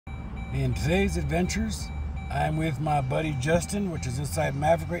In today's adventures, I'm with my buddy Justin, which is inside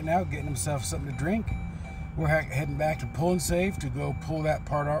Maverick right now, getting himself something to drink. We're heading back to Pull and Save to go pull that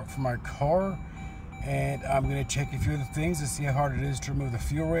part out from our car. And I'm going to check a few of the things to see how hard it is to remove the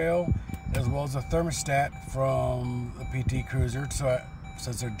fuel rail, as well as the thermostat from the PT Cruiser. So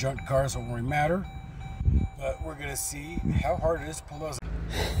since they're junk cars, it won't really matter. But we're going to see how hard it is to pull those.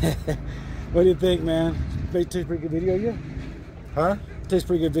 What do you think, man? Takes a pretty good video of you? Huh? Takes a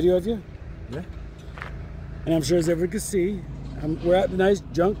pretty good video of you? Yeah. And I'm sure as everyone can see, we're at the nice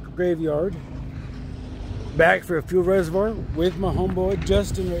junk graveyard. Back for a fuel reservoir with my homeboy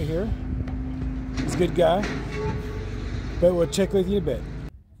Justin right here. He's a good guy. But we'll check with you in a bit.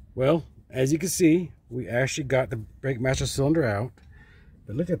 Well, as you can see, we actually got the brake master cylinder out.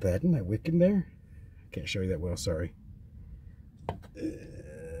 But look at that, isn't that wicked there? Can't show you that well, sorry. Look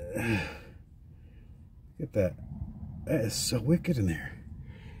at that. That is so wicked in there.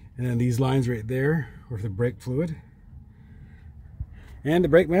 And then these lines right there are for the brake fluid. And the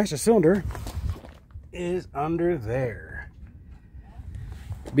brake master cylinder is under there,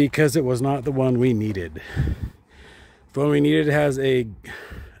 because it was not the one we needed. The one we needed has a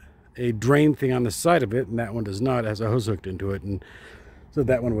drain thing on the side of it, and that one does not. It has a hose hooked into it, and so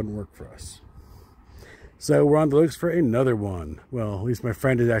that one wouldn't work for us. So we're on the looks for another one. Well, at least my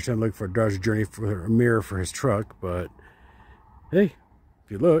friend is actually on the look for a driver's journey for a mirror for his truck, but hey, if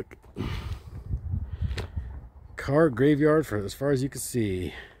you look, car graveyard for as far as you can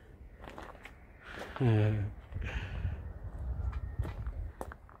see. And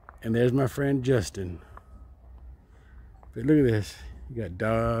there's my friend Justin. But look at this. You got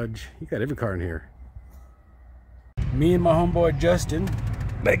Dodge. You got every car in here. Me and my homeboy Justin,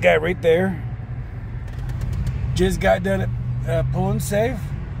 that guy right there, just got done at Pull and Save.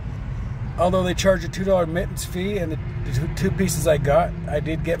 Although they charge a $2 admittance fee, and the two pieces I got, I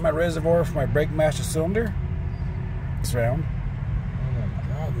did get my reservoir for my brake master cylinder. It's round.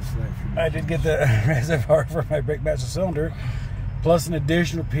 I did get the reservoir for my brake master cylinder, plus an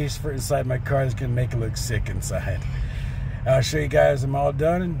additional piece for inside my car that's going to make it look sick inside. I'll show you guys I'm all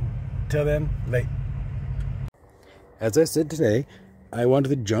done, and until then, late. As I said today, I went to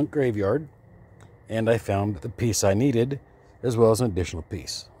the junk graveyard, and I found the piece I needed, as well as an additional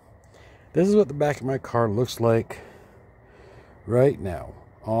piece. This is what the back of my car looks like right now,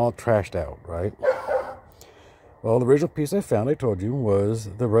 all trashed out, right? Well, the original piece I found, I told you, was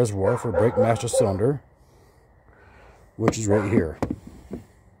the reservoir for brake master cylinder, which is right here.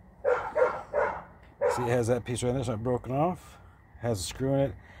 See, it has that piece right there, so I've broken off. It has a screw in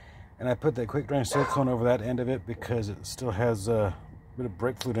it, and I put that quick drain silicone over that end of it because it still has a bit of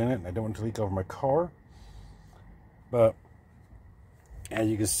brake fluid in it, and I don't want it to leak over my car. But as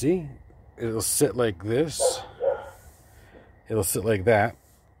you can see, it'll sit like this. It'll sit like that.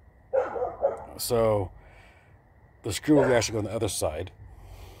 So the screw will actually go on the other side,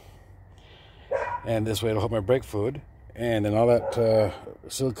 and this way it'll hold my brake fluid, and then all that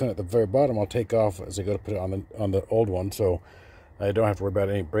silicone at the very bottom I'll take off as I go to put it on the old one, so I don't have to worry about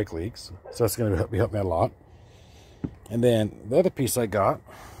any brake leaks. So that's going to help me a lot. And then the other piece I got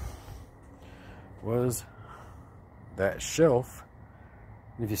was that shelf.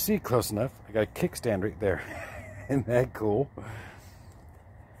 And if you see close enough, I got a kickstand right there. Isn't that cool?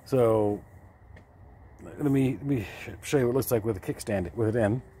 So let me show you what it looks like with a kickstand with it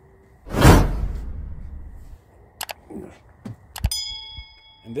in.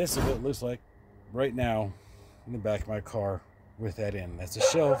 And this is what it looks like right now in the back of my car with that in. That's a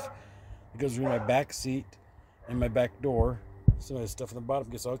shelf that goes through my back seat and my back door, so my stuff on the bottom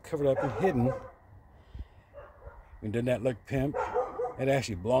gets all covered up and hidden. And doesn't that look pimp? It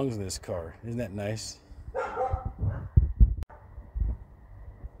actually belongs in this car. Isn't that nice?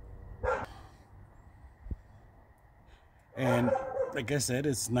 And like I said,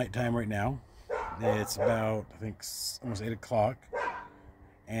 it's nighttime right now. It's about, I think, almost 8 o'clock.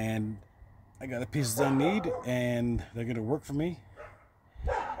 And I got the pieces I need, and they're going to work for me.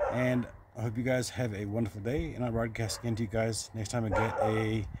 And I hope you guys have a wonderful day, and I'll broadcast again to you guys next time I get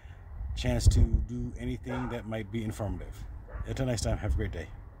a chance to do anything that might be informative. Until next time, have a great day.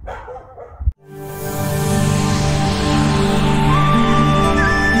 Bye.